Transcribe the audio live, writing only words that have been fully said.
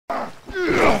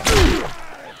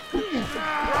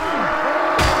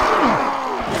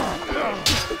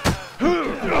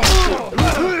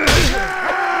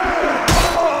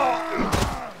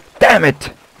Damn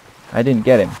it! I didn't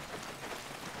get him.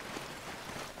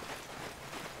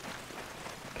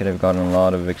 Could have gotten a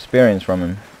lot of experience from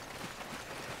him.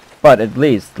 But at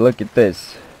least, look at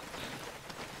this.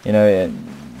 You know,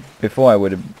 before I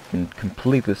would have been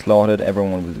completely slaughtered,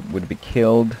 everyone would be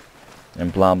killed,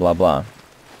 and blah blah blah.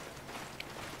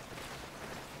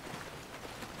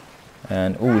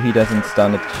 And, ooh, he doesn't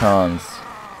stand a chance.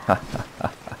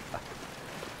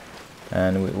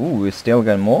 And, we still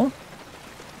got more?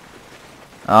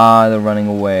 Ah, they're running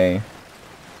away.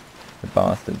 The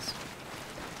bastards.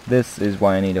 This is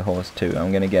why I need a horse too.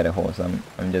 I'm gonna get a horse. I'm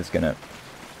just gonna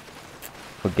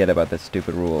forget about that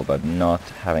stupid rule about not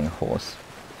having a horse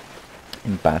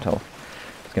in battle.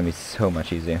 It's gonna be so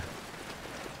much easier.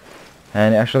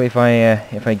 And actually, if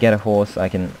I get a horse, I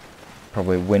can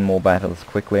probably win more battles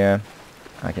quicker.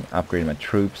 I can upgrade my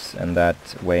troops, and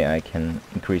that way I can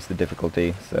increase the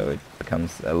difficulty, so it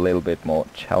becomes a little bit more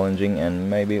challenging and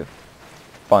maybe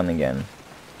fun again.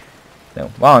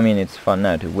 No, well, I mean, it's fun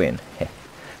now to win,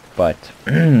 but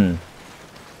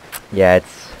yeah,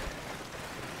 it's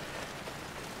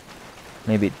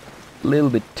maybe a little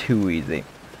bit too easy.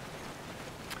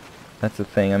 That's the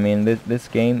thing. I mean, this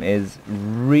game is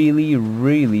really,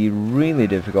 really, really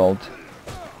difficult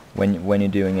when you're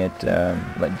doing it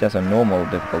like just a normal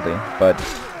difficulty. But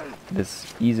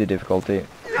this easy difficulty is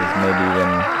maybe even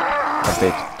a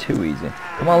bit too easy.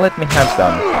 Come on, let me have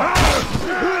some.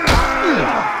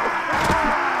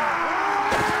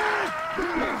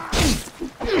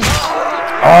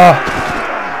 Oh,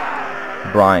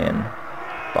 Brian,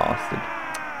 bastard.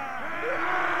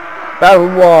 Battle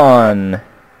 1.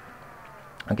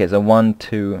 Okay, so 1,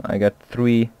 2, I got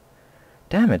 3.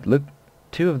 Damn it, look,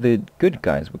 2 of the good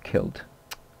guys were killed.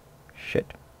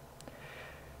 Shit.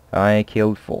 I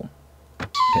killed 4.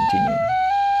 Continue.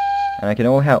 And I can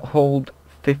only hold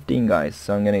 15 guys,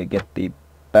 so I'm gonna get the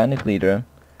bandit leader,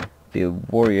 the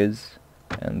warriors,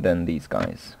 and then these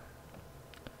guys.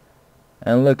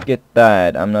 And look at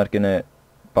that, I'm not gonna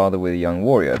bother with a young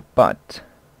warrior, but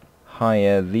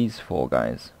hire these 4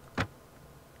 guys.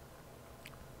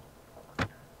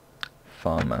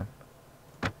 Farmer.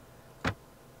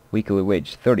 Weekly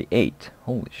wage 38.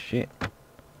 Holy shit.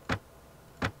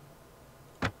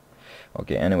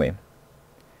 Okay, anyway.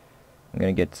 I'm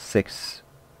gonna get 6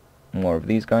 more of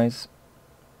these guys.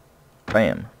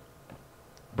 Bam.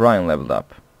 Brian leveled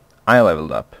up. I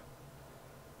leveled up.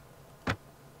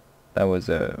 That was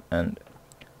and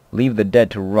leave the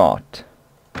dead to rot,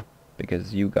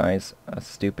 because you guys are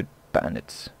stupid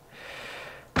bandits.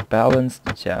 Balanced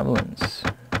javelins.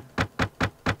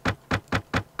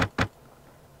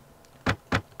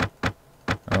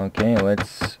 Okay,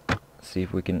 let's see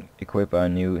if we can equip our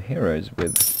new heroes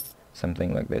with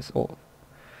something like this. Oh,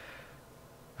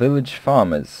 village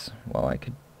farmers. Well, I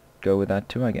could go with that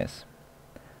too, I guess.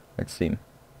 Let's see.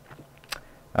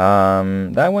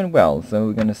 That went well, so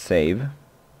we're gonna save.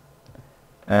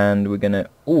 And we're gonna...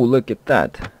 Oh, look at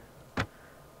that!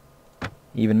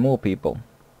 Even more people.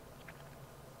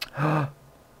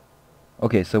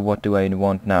 Okay, so what do I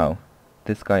want now?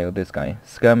 This guy or this guy?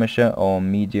 Skirmisher or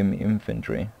medium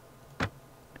infantry?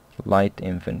 Light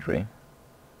infantry.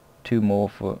 2 more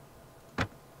for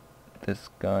this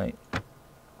guy.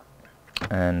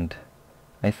 And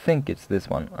I think it's this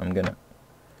one. I'm gonna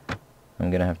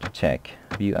have to check.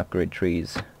 View upgrade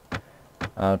trees.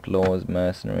 Outlaws,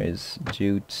 mercenaries,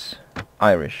 Jutes,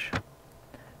 Irish.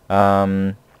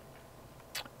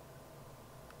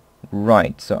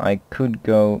 Right, so I could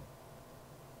go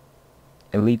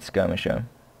elite skirmisher,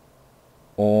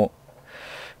 or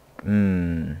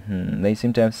they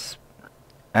seem to have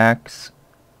axe,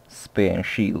 spear and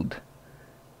shield.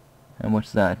 And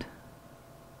what's that?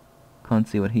 Can't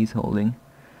see what he's holding.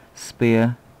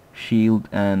 Spear, shield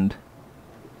and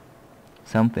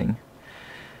something.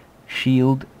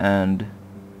 Shield and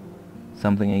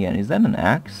something again. Is that an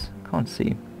axe? Can't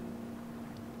see.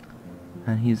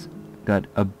 And he's got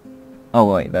a...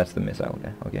 Oh wait, that's the missile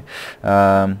guy. Okay.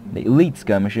 The elite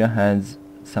skirmisher has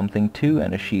something too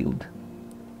and a shield.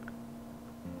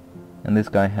 And this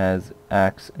guy has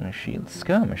axe and a shield.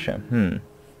 Skirmisher.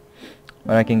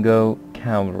 But I can go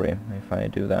cavalry if I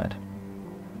do that.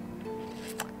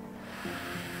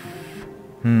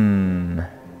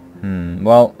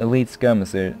 Well, elite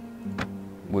skirmisher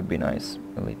would be nice.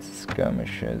 Elite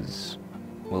skirmishers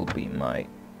will be my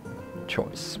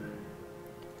choice.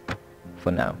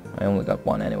 For now. I only got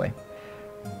 1 anyway.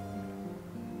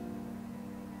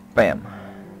 Bam.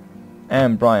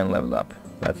 And Brian leveled up.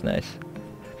 That's nice.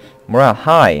 Morale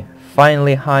high.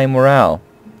 Finally high morale.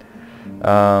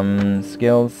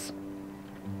 Skills.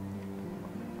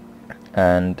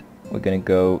 And we're gonna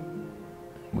go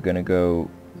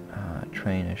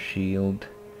train a shield.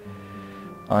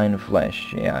 Iron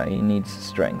flesh, yeah, he needs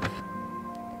strength.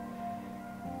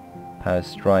 Power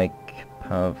strike,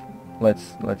 power...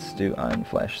 Let's do iron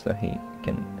flesh so he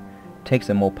can take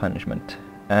some more punishment.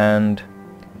 And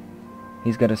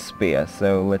he's got a spear,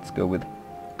 so let's go with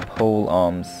pole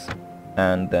arms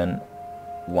and then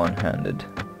one-handed.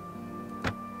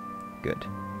 Good.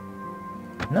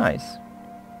 Nice.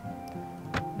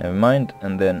 Never mind,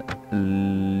 and then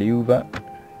Luva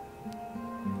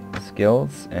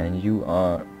skills, and you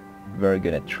are very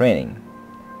good at training,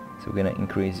 so we're gonna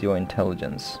increase your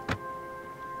intelligence.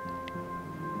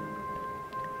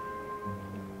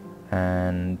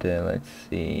 And let's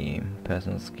see,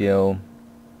 personal skill.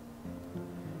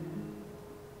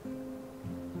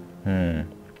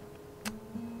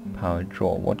 Power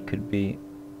draw, what could be...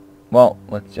 Well,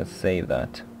 let's just save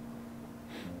that.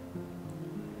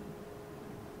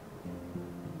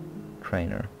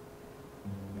 Trainer.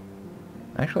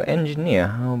 Actually, engineer,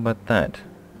 how about that?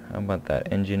 How about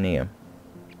that, engineer?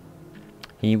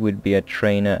 He would be a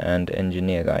trainer and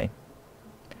engineer guy.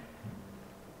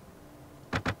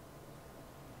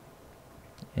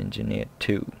 Engineer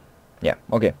 2. Yeah,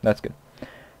 okay, that's good.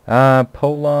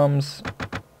 Pole arms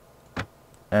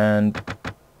and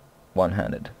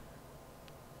one-handed.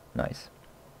 Nice.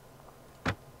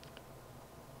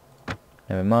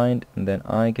 Never mind, and then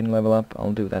I can level up.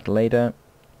 I'll do that later.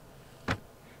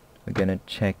 We're gonna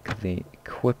check the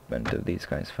equipment of these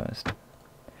guys first.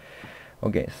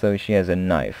 Okay, so she has a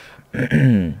knife.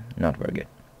 Not very good.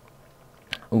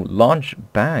 Ooh, large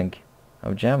bag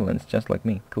of javelins, just like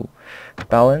me. Cool.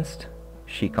 Balanced.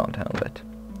 She can't handle it.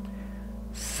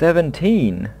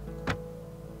 17!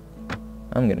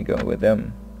 I'm gonna go with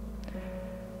them.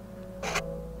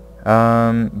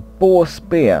 Boar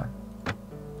spear.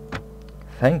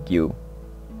 Thank you.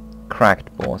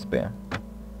 Cracked boar spear.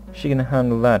 She can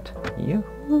handle that.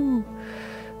 Yoo-hoo!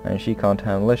 And she can't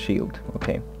handle a shield.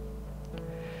 Okay.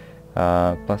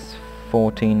 Plus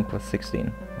 14, plus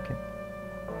 16. Okay.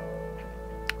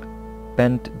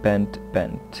 Bent, bent,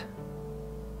 bent.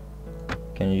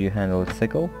 Can you handle a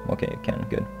sickle? Okay, you can.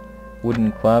 Good.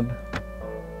 Wooden club.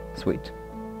 Sweet.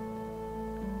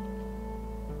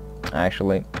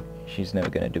 Actually, she's never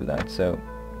gonna do that, so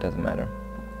it doesn't matter.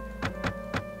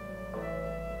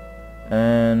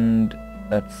 And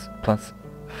that's plus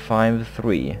 5,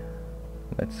 3.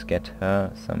 Let's get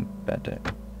her some better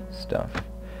stuff.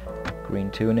 Green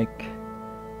tunic,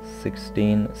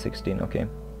 16, 16, okay.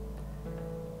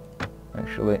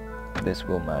 Actually, this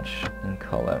will match in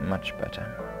color much better.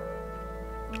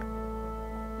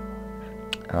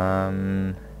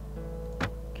 Can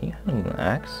you handle an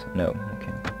axe? No,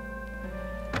 okay.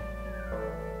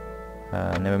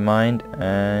 Never mind,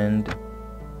 and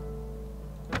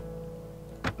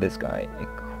this guy,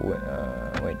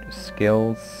 wait,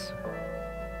 skills,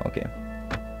 okay.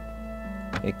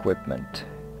 Equipment.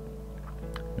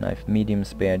 Knife, medium,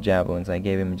 spear, javelins. I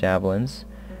gave him javelins.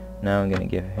 Now I'm gonna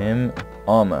give him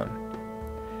armor.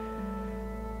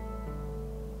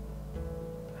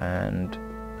 And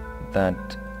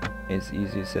that is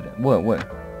easy said. Whoa,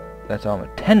 that's armor.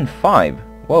 10-5!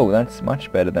 Whoa, that's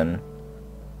much better than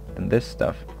this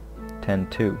stuff.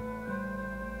 10-2.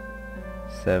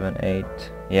 7-8.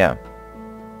 Yeah.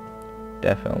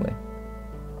 Definitely.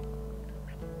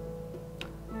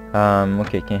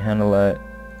 Okay, can you handle a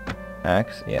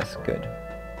axe? Yes, good.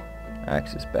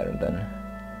 Axe is better than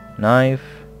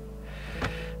knife.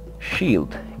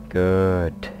 Shield.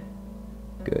 Good.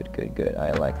 Good.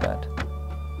 I like that.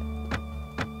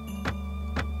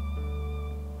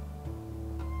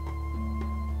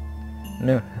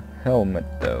 No helmet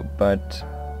though, but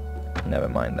never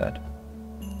mind that.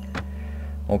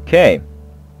 Okay.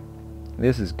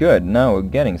 This is good. Now we're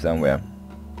getting somewhere.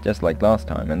 Just like last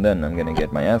time, and then I'm gonna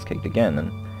get my ass kicked again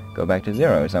and go back to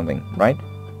 0 or something, right?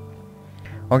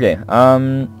 Okay,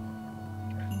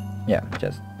 yeah,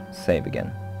 just save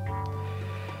again.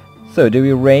 So, do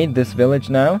we raid this village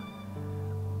now?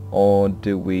 Or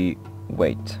do we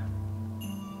wait?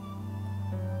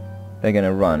 They're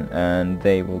gonna run, and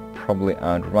they will probably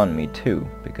outrun me too,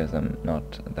 because I'm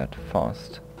not that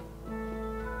fast.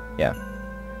 Yeah.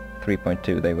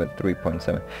 3.2, they were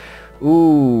 3.7.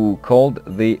 Ooh, called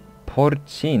the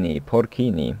porcini.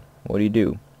 What do you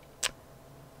do?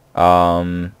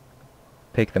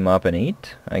 Pick them up and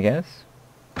eat, I guess.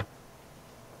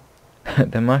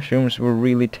 The mushrooms were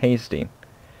really tasty.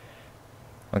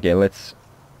 Okay, let's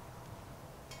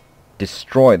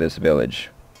destroy this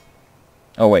village.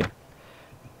 Oh wait,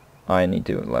 I need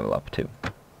to level up too.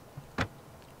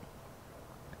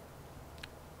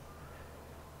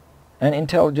 And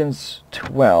intelligence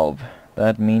 12.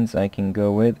 That means I can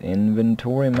go with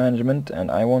inventory management,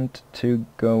 and I want to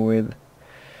go with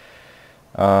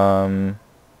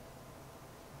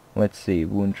let's see,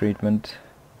 wound treatment.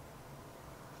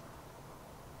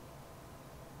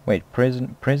 Wait,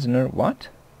 prisoner what?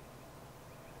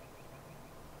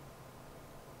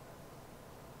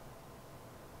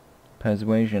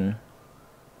 Persuasion.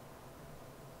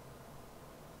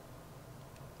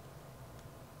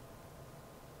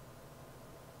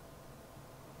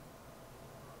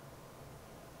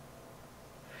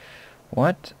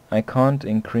 What? I can't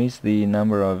increase the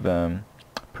number of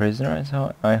prisoners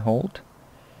I hold?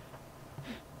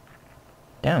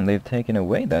 Damn, they've taken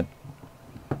away that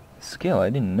skill. I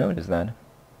didn't notice that.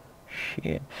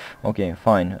 Shit. Okay,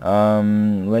 fine.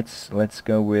 Let's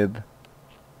go with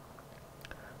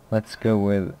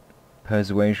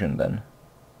persuasion then.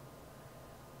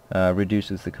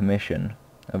 Reduces the commission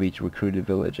of each recruited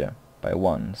villager by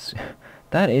 1.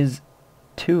 That is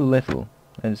too little.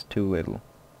 That is too little.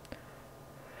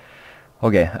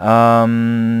 Okay,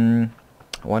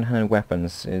 one-handed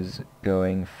weapons is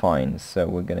going fine, so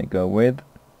we're gonna go with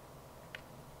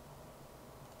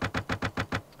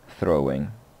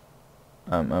throwing.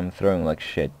 I'm throwing like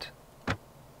shit,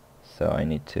 so I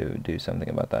need to do something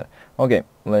about that. Okay,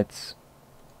 let's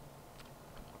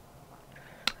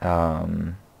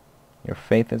your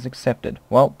faith is accepted.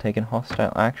 Well, taking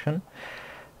hostile action.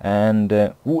 And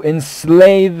ooh,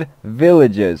 enslave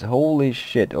villagers. Holy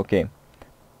shit. Okay.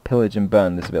 Pillage and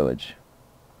burn this village.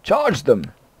 Charge them!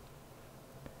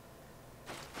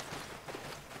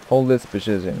 Hold this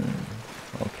position.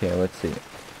 Okay, let's see.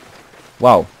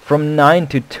 Wow, from 9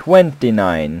 to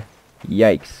 29.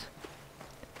 Yikes.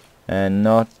 And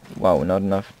not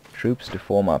enough troops to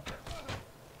form up.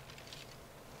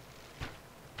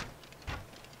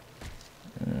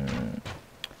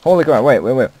 Holy crap,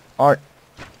 wait. Art.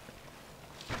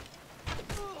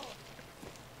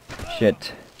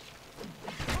 Shit.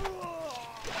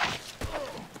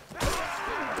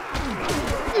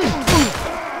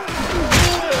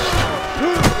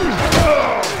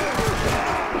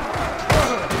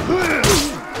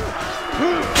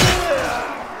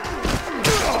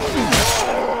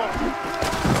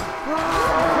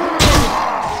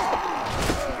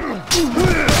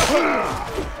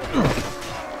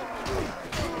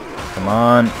 Come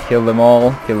on, kill them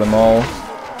all, kill them all.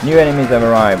 New enemies have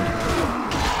arrived.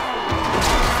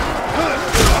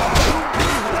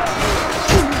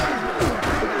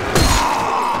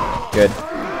 Good.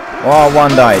 Oh,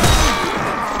 one died.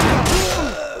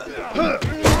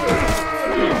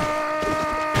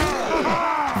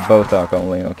 Both arc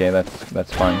only, okay,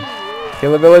 that's fine.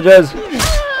 Kill the villagers!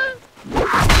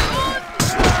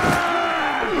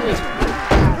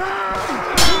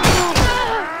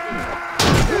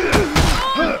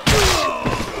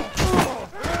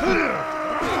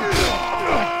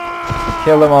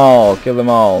 Kill them all! Kill them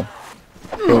all!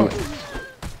 Kill.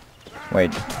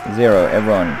 Wait, 0,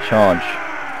 everyone, charge.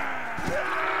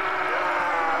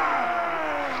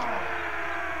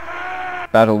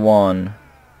 Battle 1.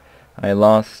 I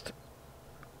lost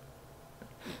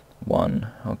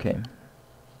 1, okay.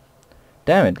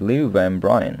 Damn it, Liu and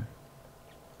Brian.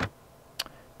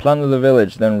 Plunder the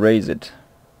village, then raise it.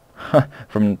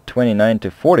 From 29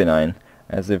 to 49,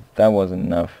 as if that wasn't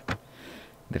enough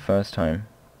the first time.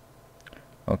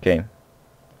 Okay.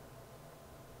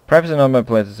 Perhaps it's not my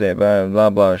place to say, but blah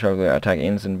blah sharply attack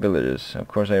innocent villagers. Of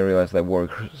course I realize that war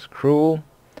is cruel.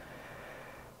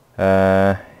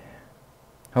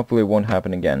 Hopefully it won't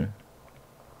happen again.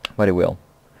 But it will.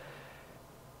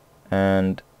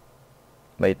 And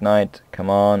late night, come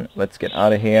on, let's get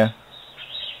out of here.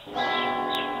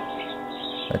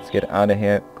 Let's get out of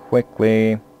here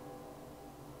quickly.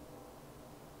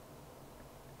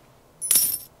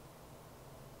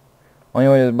 On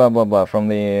your way to blah blah blah from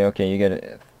the... Okay, you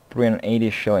get 380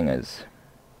 shillings.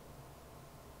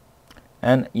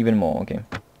 And even more, okay.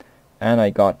 And I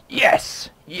got... Yes!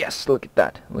 Yes, look at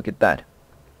that, look at that.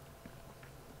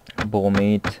 Boar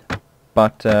meat,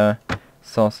 butter,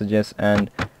 sausages, and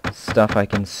stuff I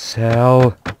can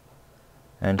sell.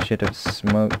 And shit of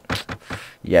smoke.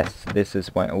 Yes, this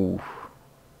is why... Ooh.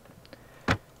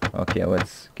 Okay,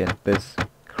 let's get this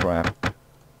crap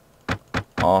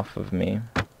off of me.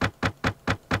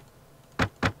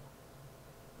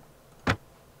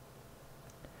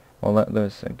 Well,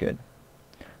 those are good.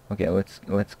 Okay,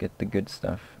 let's get the good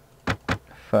stuff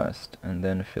first, and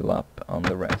then fill up on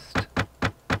the rest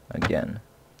again.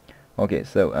 Okay,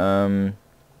 so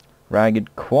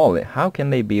Ragged quality. How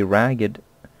can they be ragged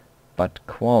but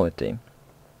quality?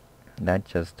 That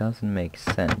just doesn't make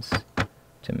sense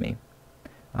to me.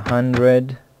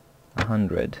 100,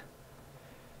 100,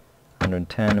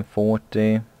 110,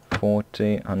 40,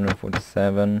 40,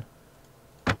 147.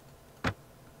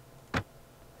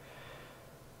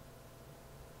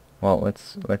 Well,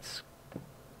 let's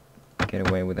get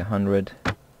away with 100.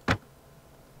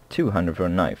 200 for a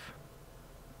knife.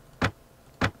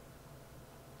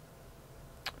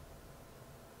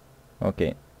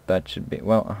 Okay, that should be,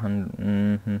 well,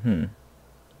 100.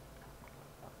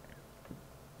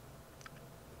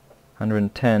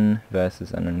 110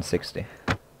 versus 160.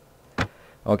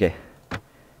 Okay,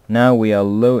 now we are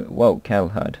low. Whoa, cattle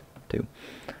herd too.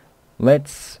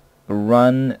 Let's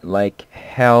run like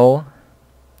hell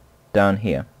down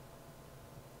here.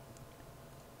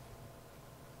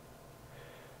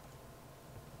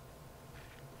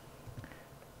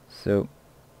 So,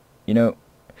 you know,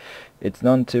 it's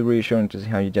not too reassuring to see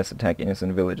how you just attack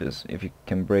innocent villagers. If you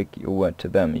can break your word to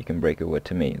them, you can break your word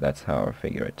to me. That's how I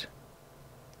figure it.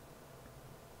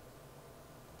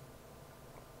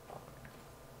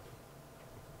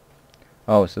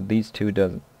 Oh, so these two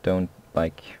don't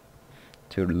like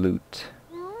to loot.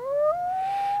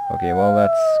 Okay, well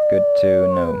that's good to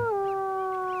know.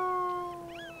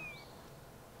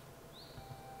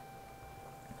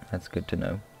 That's good to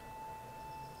know.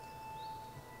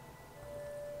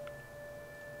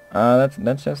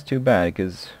 That's just too bad,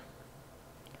 because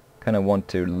kind of want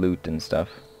to loot and stuff.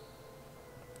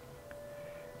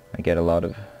 I get a lot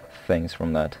of things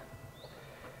from that.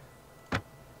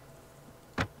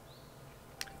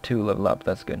 2 level up,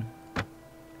 that's good.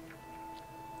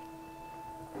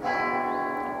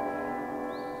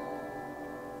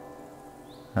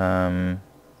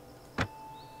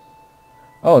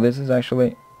 Oh, this is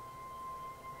actually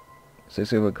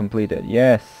successfully completed.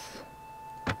 Yes.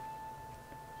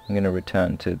 I'm gonna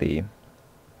return to the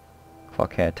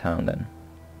Clockhair town then,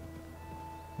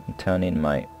 and turn in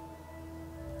my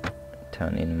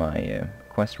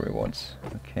quest rewards.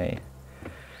 Okay.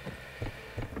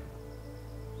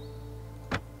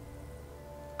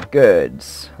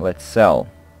 Goods. Let's sell.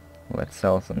 Let's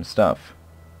sell some stuff.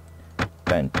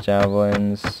 Bent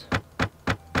javelins.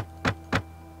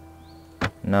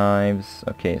 Knives.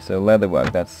 Okay, so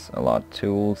leatherwork, that's a lot.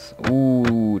 Tools.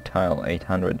 Ooh, tile,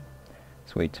 800.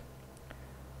 Sweet.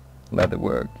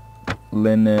 Leatherwork.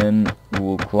 Linen.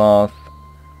 Wool cloth.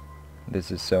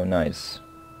 This is so nice.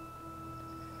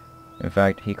 In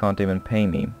fact, he can't even pay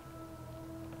me.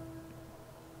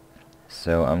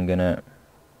 So I'm gonna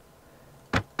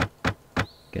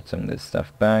get some of this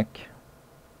stuff back.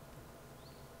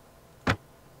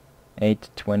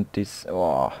 820.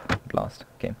 Oh, blast.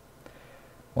 Okay.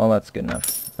 Well, that's good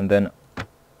enough. And then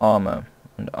armor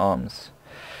and arms.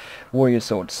 Warrior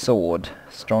sword,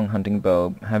 strong hunting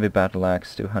bow, heavy battle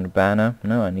axe, 200 banner.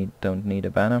 No, I don't need a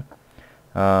banner.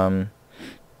 A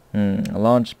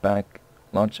large bag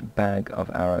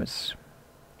of arrows.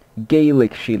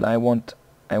 Gaelic shield. I want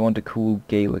a cool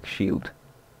Gaelic shield.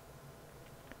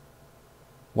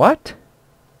 What?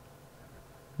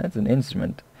 That's an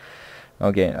instrument.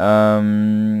 Okay.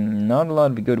 Not a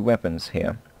lot of good weapons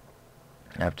here,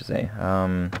 I have to say.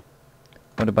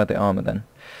 What about the armor then?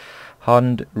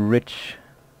 Hardened, rich,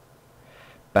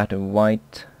 batter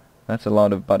white. That's a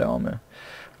lot of butter armor.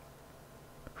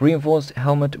 Reinforced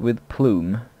helmet with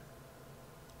plume.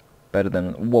 Better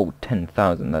than, whoa,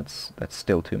 10,000. That's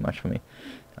still too much for me.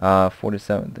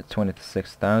 47,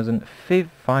 26,000,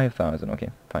 5,000. Okay,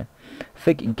 fine.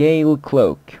 Thick gale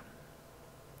cloak.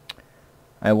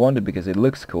 I want it because it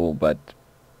looks cool, but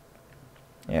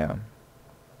yeah.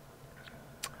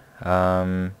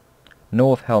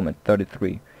 North helmet,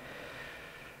 33.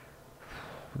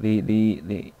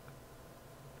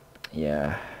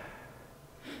 Yeah.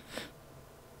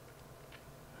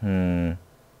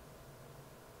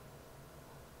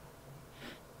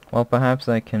 Well, perhaps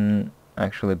I can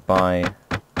actually buy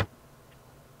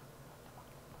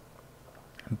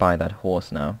that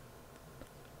horse now.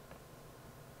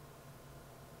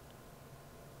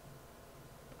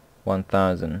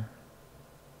 $1,000.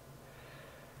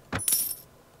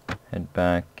 Head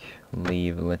back,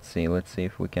 leave. Let's see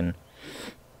if we can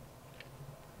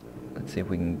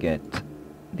get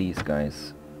these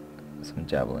guys some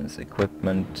javelins.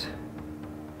 Equipment.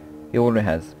 He already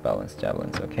has balanced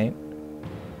javelins, okay.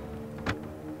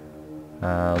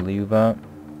 Luva.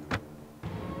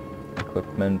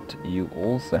 Equipment, you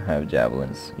also have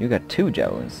javelins. You got 2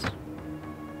 javelins.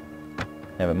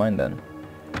 Never mind then.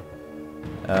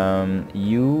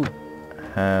 You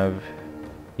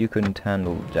couldn't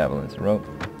handle javelins, rope.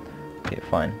 Okay,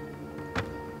 fine.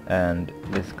 And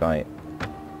this guy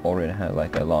already had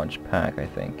like a large pack, I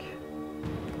think.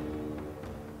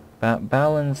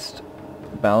 Balanced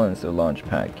or large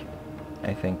pack?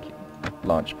 I think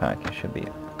large pack should be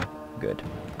good.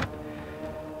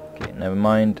 Okay, never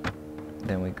mind.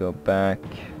 Then we go back.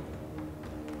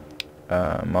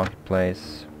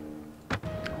 Marketplace.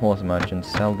 Horse merchant.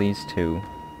 Sell these two.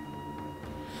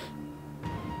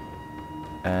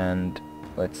 And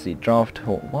let's see. Draft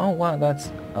horse. Wow,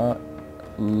 that's a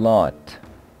lot.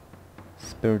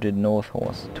 Spirited North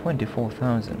horse.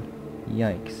 24,000.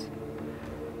 Yikes.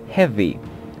 Heavy.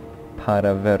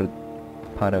 Paraveredos.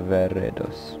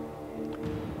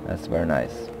 That's very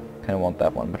nice. Kinda want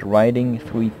that one. But riding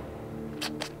 3...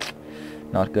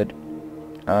 Not good.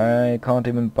 I can't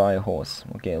even buy a horse.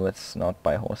 Okay, let's not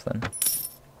buy a horse then.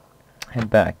 Head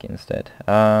back instead.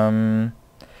 No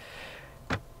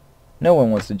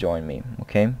one wants to join me.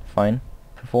 Okay, fine.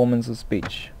 Performance or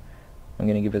speech? I'm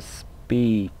gonna give a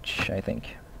speech, I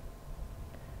think.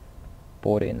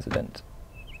 Border incident.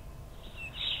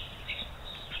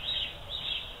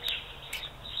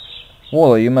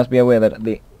 Waller, you must be aware that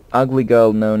the ugly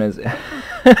girl known as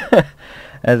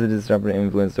as a disruptive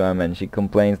influence to our men. She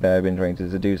complains that I've been trying to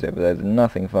seduce her, but there's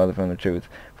nothing further from the truth,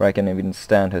 for I can even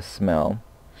stand her smell.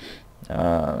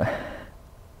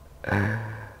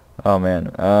 Oh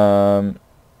man.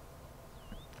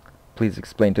 Please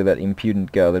explain to that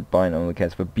impudent girl that Bryne only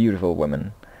cares for beautiful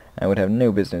women, and would have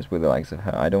no business with the likes of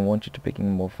her. I don't want you to pick any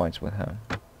more fights with her.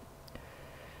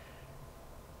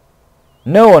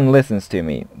 No one listens to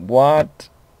me. What?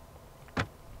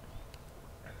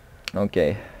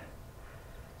 Okay.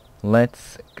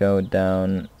 Let's go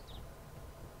down...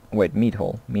 Wait, meat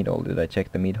hole. Meat hole. Did I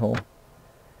check the meat hole?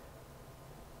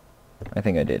 I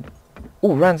think I did.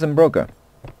 Ooh, ransom broker.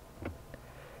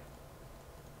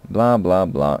 Blah, blah,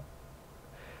 blah.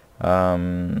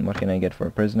 What can I get for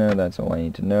a prisoner? That's all I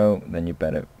need to know. Then you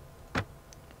better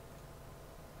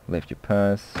lift your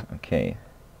purse. Okay.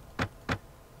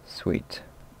 Sweet.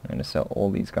 I'm gonna sell all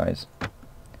these guys.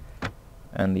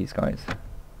 And these guys.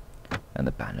 And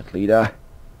the bandit leader.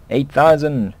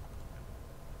 8,000!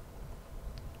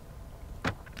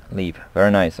 Leave.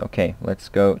 Very nice. Okay, let's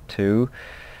go to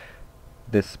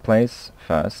this place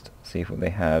first. See if they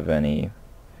have any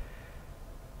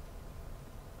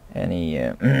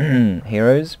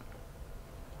heroes.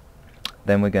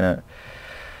 Then we're gonna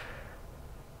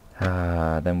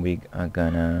then we are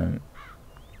gonna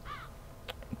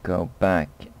go back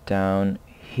down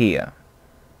here.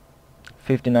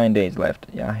 59 days left.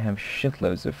 Yeah, I have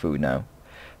shitloads of food now.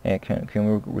 Yeah, can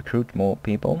we recruit more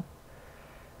people?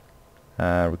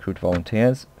 Recruit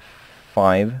volunteers.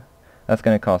 5. That's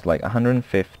gonna cost like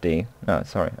 150. No,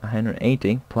 sorry,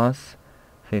 180 plus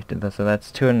 50. So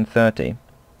that's 230.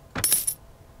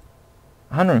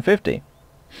 150.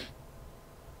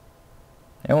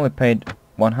 I only paid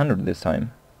 100 this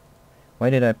time. Why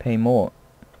did I pay more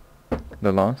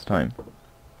the last time?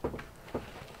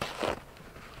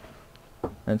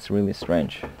 That's really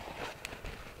strange.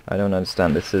 I don't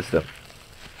understand this system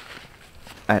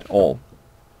at all.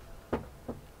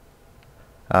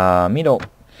 Middle.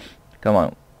 Come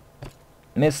on.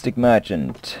 Mystic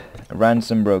Merchant,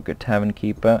 Ransom Broker, Tavern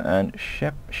Keeper, and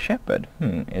Shepherd.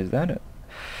 Is that it?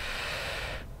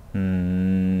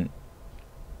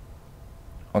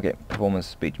 Okay, performance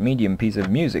speech. Medium piece of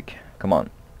music. Come on.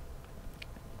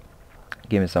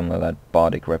 Give me some of that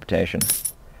bardic reputation.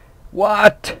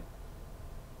 What?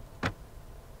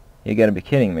 You gotta be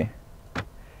kidding me.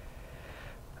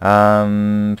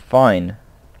 Fine.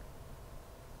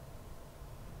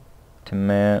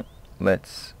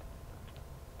 Let's...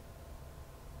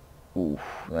 Oof,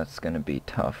 that's gonna be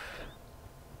tough.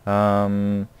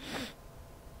 Well,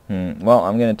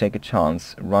 I'm gonna take a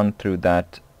chance, run through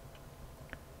that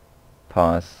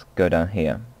pass, go down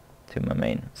here to my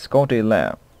main. Scotty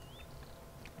Lair.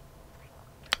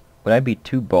 Would I be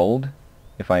too bold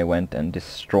if I went and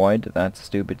destroyed that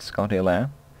stupid Scotty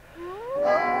Lair?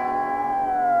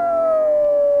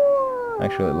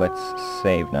 Actually, let's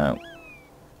save now.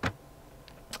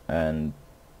 And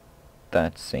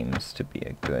that seems to be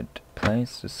a good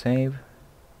place to save.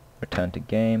 Return to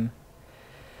game.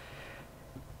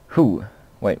 Who?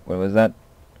 Wait, what was that?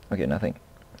 Okay, nothing.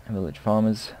 Village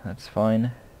farmers, that's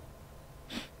fine.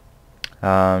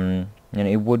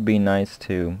 It would be nice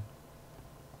to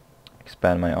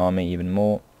expand my army even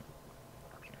more.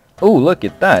 Oh, look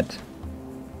at that!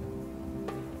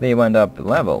 They went up a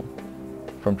level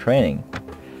from training.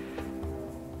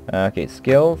 Okay,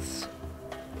 skills.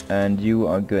 And you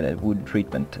are good at wound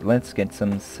treatment. Let's get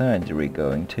some surgery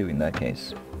going too in that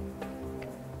case.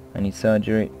 I need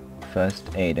surgery, first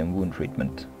aid and wound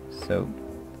treatment. So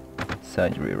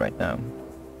surgery right now.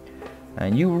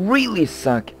 And you really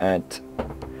suck at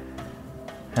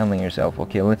handling yourself.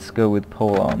 Okay, let's go with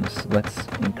pole arms. Let's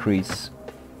increase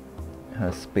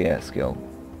her spear skill.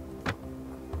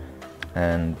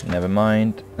 And never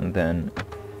mind. And then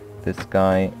this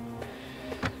guy.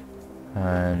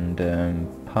 And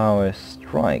power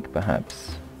strike,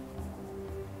 perhaps.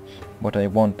 What I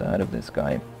want out of this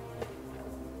guy.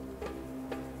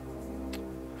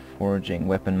 Forging,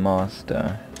 weapon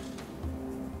master.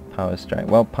 Power strike.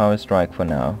 Well, power strike for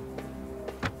now.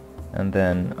 And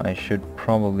then I should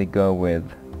probably go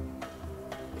with...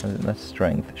 that's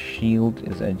strength. Shield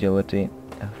is agility.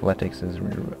 Athletics is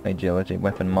agility.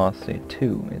 Weapon master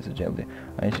 2 is agility.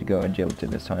 I should go agility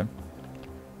this time.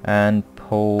 And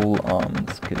pole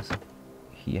arms, because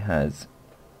he has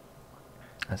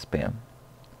a spear.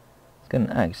 He's got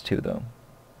an axe too, though.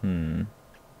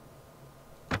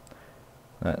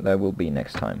 That will be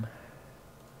next time.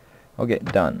 Okay,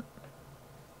 done.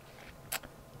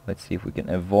 Let's see if we can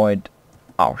avoid...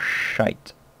 oh,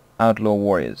 shite. Outlaw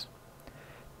warriors.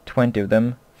 20 of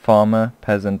them. Farmer,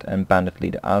 peasant, and bandit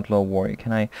leader. Outlaw warrior.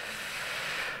 Can I...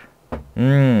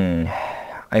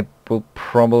 I will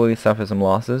probably suffer some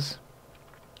losses.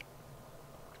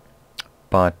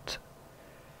 But...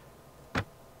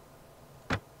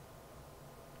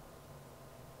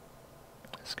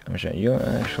 skirmisher, you're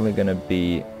actually gonna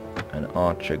be an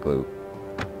archer group.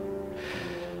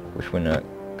 Which we're not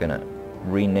gonna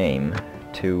rename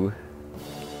to...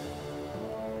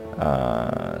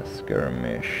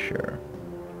 skirmisher.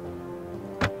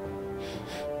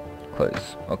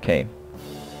 Close. Okay.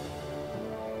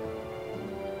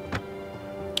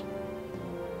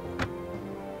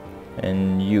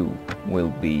 And you will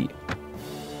be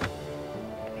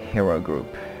hero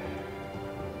group.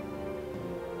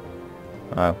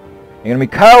 Oh, you're gonna be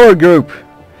coward group!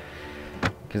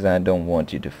 Because I don't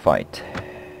want you to fight.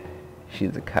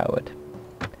 She's a coward.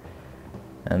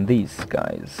 And these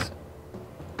guys...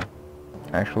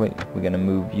 actually, we're gonna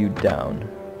move you down.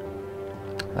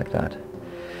 Like that.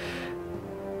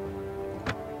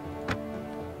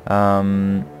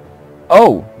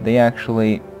 Oh! They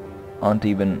actually aren't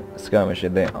even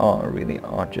skirmishers, they are really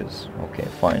archers. Okay,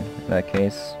 fine. In that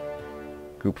case,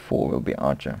 group 4 will be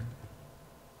archer.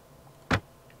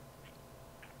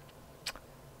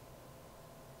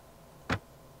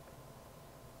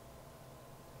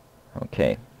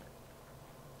 Okay.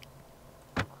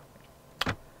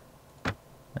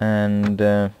 And,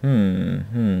 I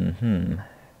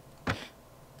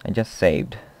just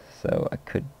saved, so I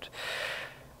could...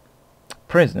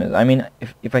 prisoners. I mean,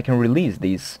 if I can release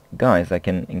these guys, I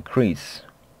can increase.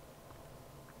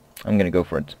 I'm gonna go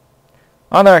for it.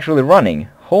 Oh, they're actually running!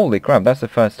 Holy crap, that's the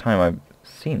first time I've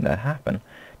seen that happen.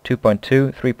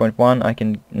 2.2, 3.1, I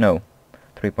can... no.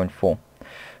 3.4.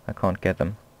 I can't get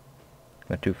them.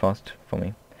 They're too fast for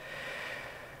me.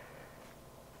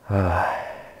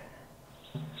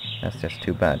 That's just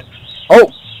too bad.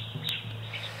 Oh!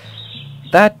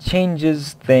 That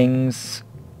changes things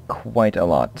quite a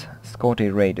lot. Scotty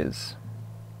Raiders.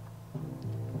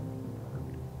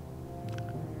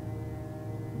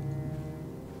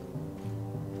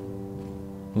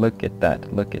 Look at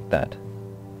that, look at that.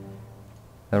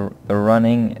 They're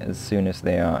running as soon as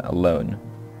they are alone.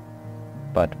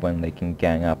 But when they can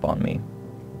gang up on me.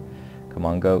 Come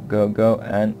on, go, go, go,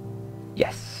 and...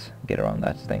 yes! Get around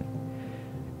that thing.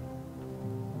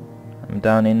 I'm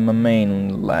down in my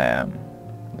main land.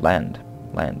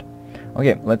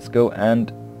 Okay, let's go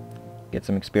and get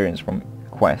some experience from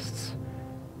quests.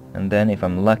 And then, if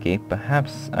I'm lucky,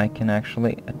 perhaps I can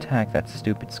actually attack that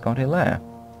stupid Scotty lair.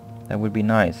 That would be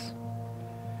nice.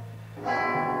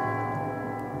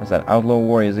 What's that? Outlaw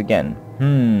warriors again.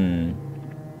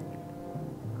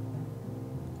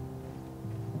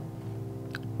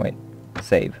 Wait.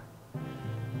 Save.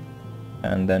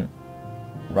 And then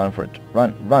run for it.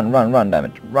 Run, run, run, run, damn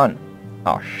it. Run!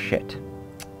 Oh, shit.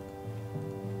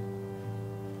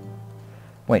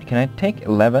 Wait, can I take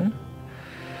 11?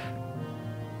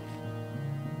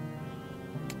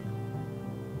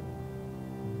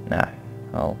 Nah,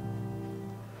 I'll...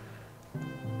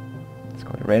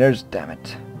 Scotty Raiders, damn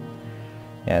it.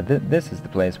 Yeah, this is the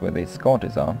place where the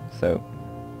Scotties are, so...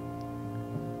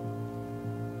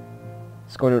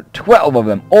 Scotty... 12 of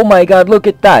them! Oh my god, look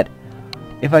at that!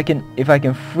 If I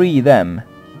can free them...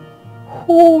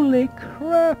 holy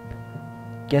crap!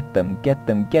 Get them, get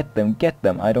them, get them, get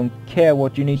them. I don't care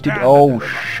what you need to do. Oh,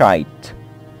 shite.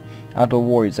 Outlaw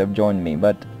warriors have joined me,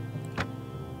 but...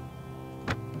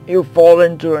 you fall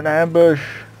into an ambush.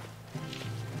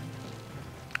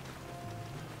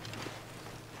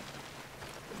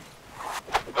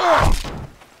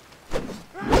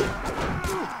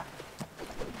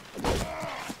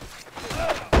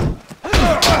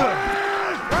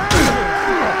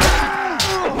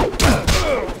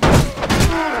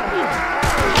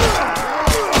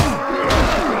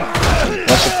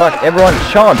 Fuck, everyone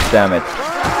charge, damn it.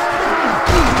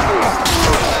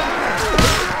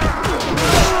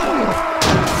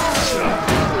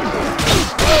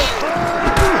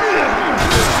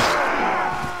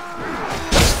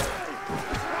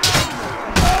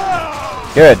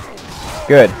 Good.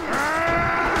 Good.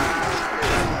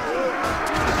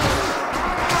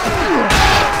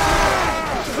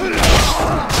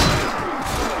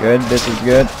 Good, this is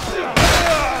good.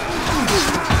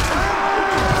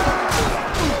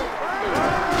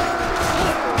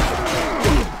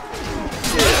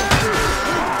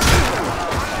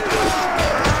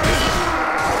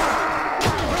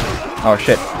 Oh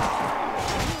shit.